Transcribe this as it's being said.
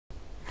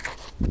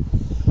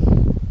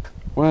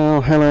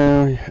Well,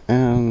 hello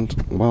and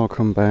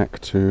welcome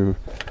back to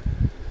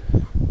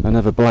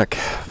another Black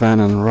Van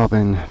and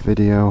Robin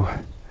video.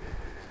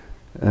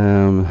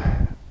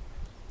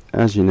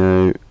 As you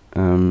know,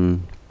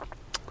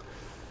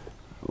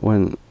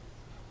 went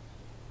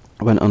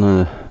on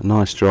a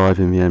nice drive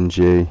in the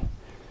MG.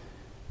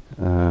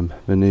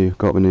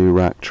 Got the new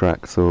rack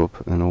tracks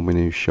up and all my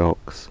new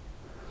shocks.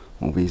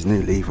 All these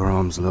new lever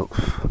arms, look,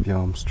 the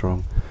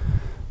Armstrong.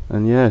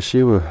 And yeah,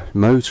 she were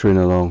motoring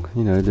along,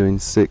 you know, doing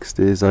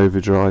 60s,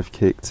 overdrive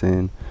kicked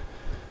in.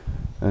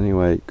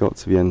 Anyway, got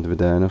to the end of the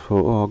day and I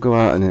thought, oh, I'll go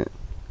out in it,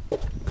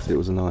 because it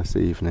was a nice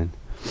evening.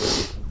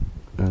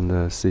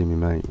 And see me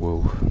mate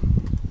Wolf.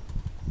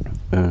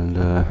 And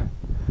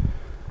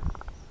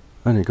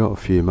only got a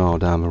few miles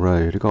down the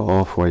road. I got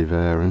halfway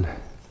there and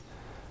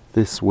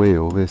this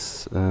wheel,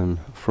 this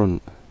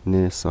front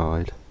near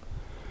side,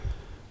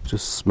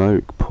 just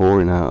smoke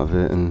pouring out of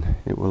it and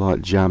it were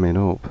like jamming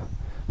up.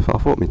 I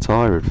thought my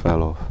tyre had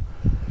fell off,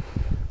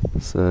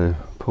 so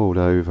pulled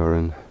over,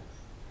 and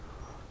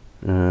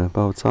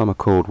by the time I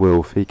called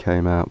Wilf, he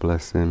came out,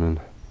 bless him,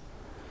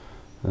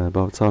 and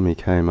by the time he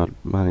came I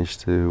managed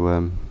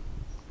to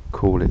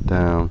cool it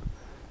down.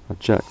 I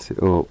jacked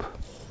it up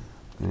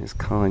and it's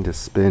kind of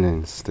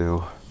spinning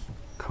still,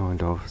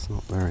 kind of, it's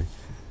not very,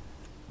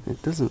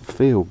 it doesn't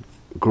feel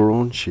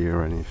graunchy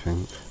or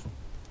anything.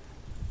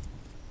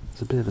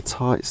 There's a bit of a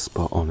tight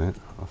spot on it,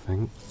 I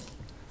think.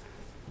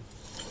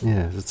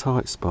 Yeah, there's a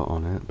tight spot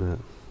on it, but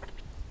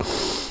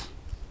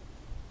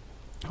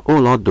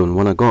all I'd done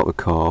when I got the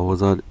car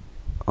was I'd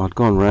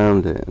gone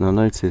round it and I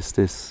noticed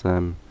this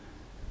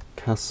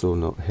castle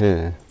nut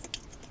here.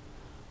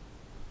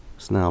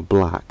 It's now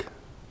black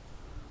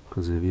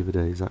because of the other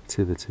day's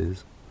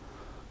activities,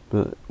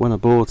 but when I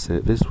bought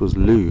it, this was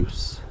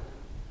loose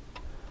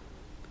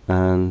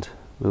and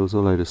there was a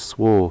load of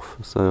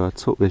swarf, so I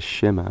took this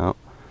shim out,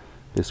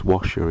 this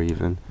washer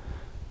even,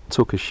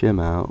 took a shim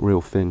out,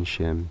 real thin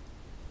shim,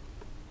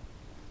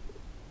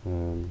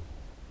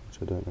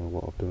 which I don't know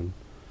what I've done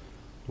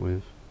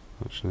with,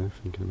 actually,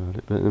 thinking about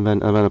it. But and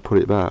then I put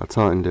it back. I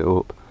tightened it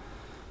up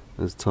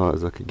as tight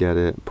as I could get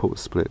it. Put the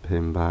split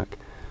pin back.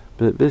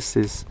 But this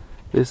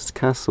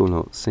castle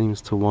nut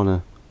seems to want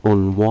to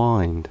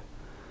unwind,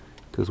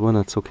 because when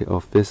I took it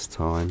off this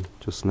time,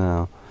 just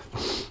now,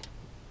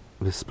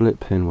 the split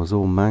pin was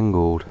all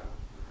mangled.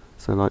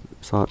 So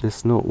it's like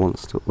this nut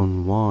wants to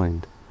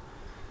unwind.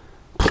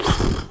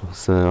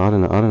 So I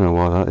don't know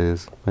why that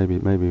is.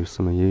 Maybe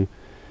some of you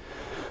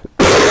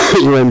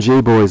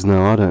MG boys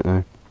know. I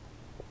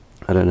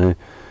don't know.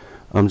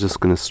 I'm just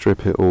gonna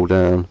strip it all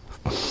down,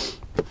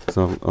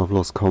 so I've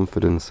lost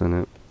confidence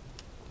in it.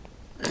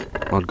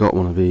 I'd got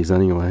one of these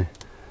anyway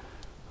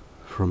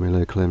from a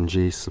local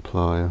MG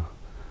supplier,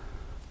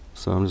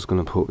 so I'm just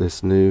gonna put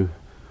this new,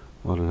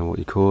 I don't know what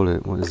you call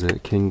it, what is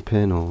it,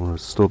 kingpin or a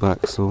stub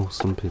axle,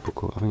 some people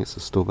call it, I think it's a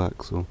stub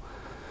axle.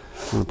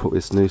 I'm gonna put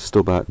this new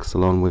stub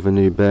axle on with a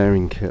new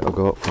bearing kit I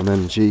got from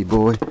MG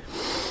boy,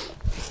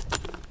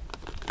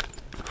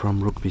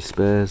 from Rugby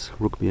Spares,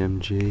 Rugby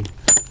MG,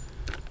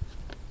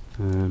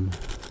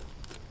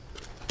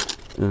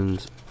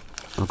 and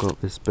I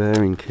got this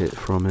bearing kit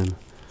from him,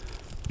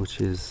 which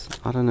is,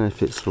 I don't know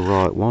if it's the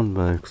right one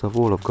though, because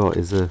all I've got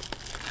is a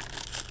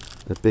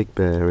big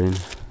bearing,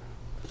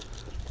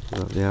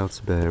 like the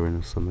outer bearing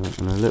or something,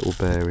 and a little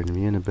bearing, and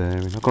the inner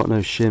bearing. I've got no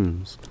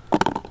shims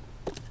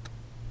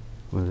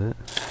with it,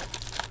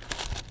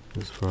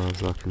 as far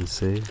as I can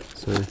see,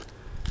 so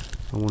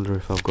I wonder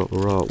if I've got the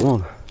right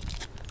one.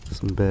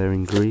 Some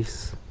bearing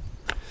grease,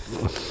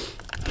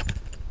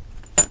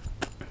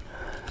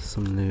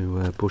 some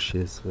new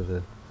bushes for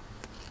the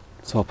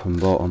top and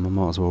bottom. I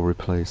might as well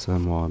replace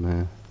them while I'm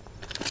here.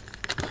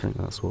 I think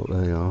that's what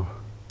they are.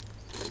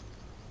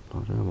 I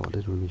don't know what I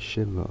did with my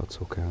shim that I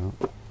took out.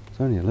 It's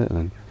only a little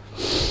one.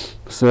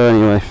 So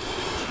anyway,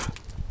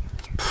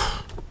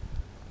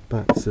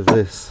 back to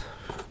this.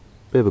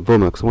 Bit of a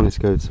bummer because I wanted to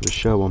go to the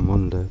show on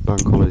Monday,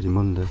 Bank Holiday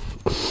Monday.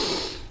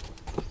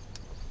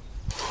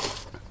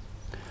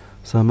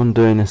 So I'm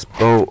undoing this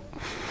bolt.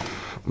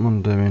 I'm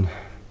undoing,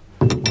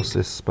 what's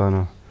this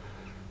spanner?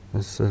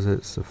 It says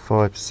it's a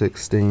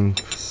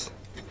 5/16.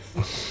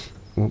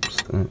 Whoops,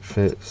 and it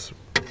fits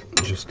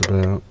just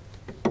about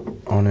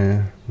on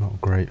here. Not a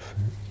great fit.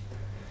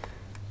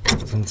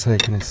 So I'm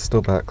taking this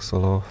stub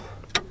axle off,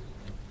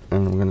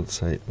 and I'm going to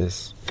take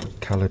this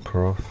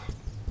caliper off,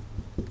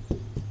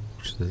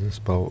 which is this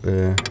bolt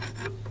here.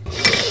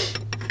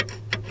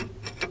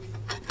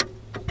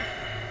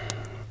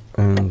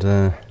 And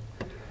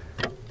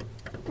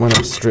when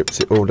I've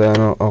stripped it all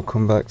down, I'll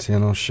come back to you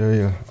and I'll show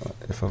you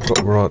if I've got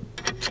the right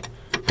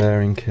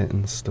bearing kit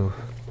and stuff.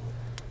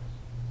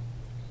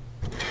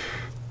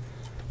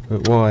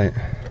 But why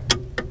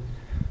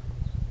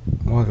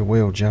the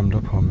wheel jammed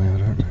up on me, I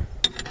don't know.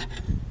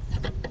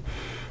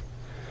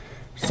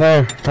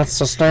 So that's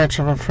the state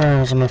of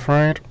affairs, I'm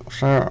afraid.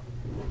 So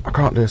I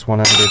can't do this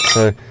one-handed,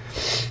 so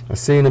I'll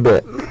see you in a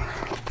bit.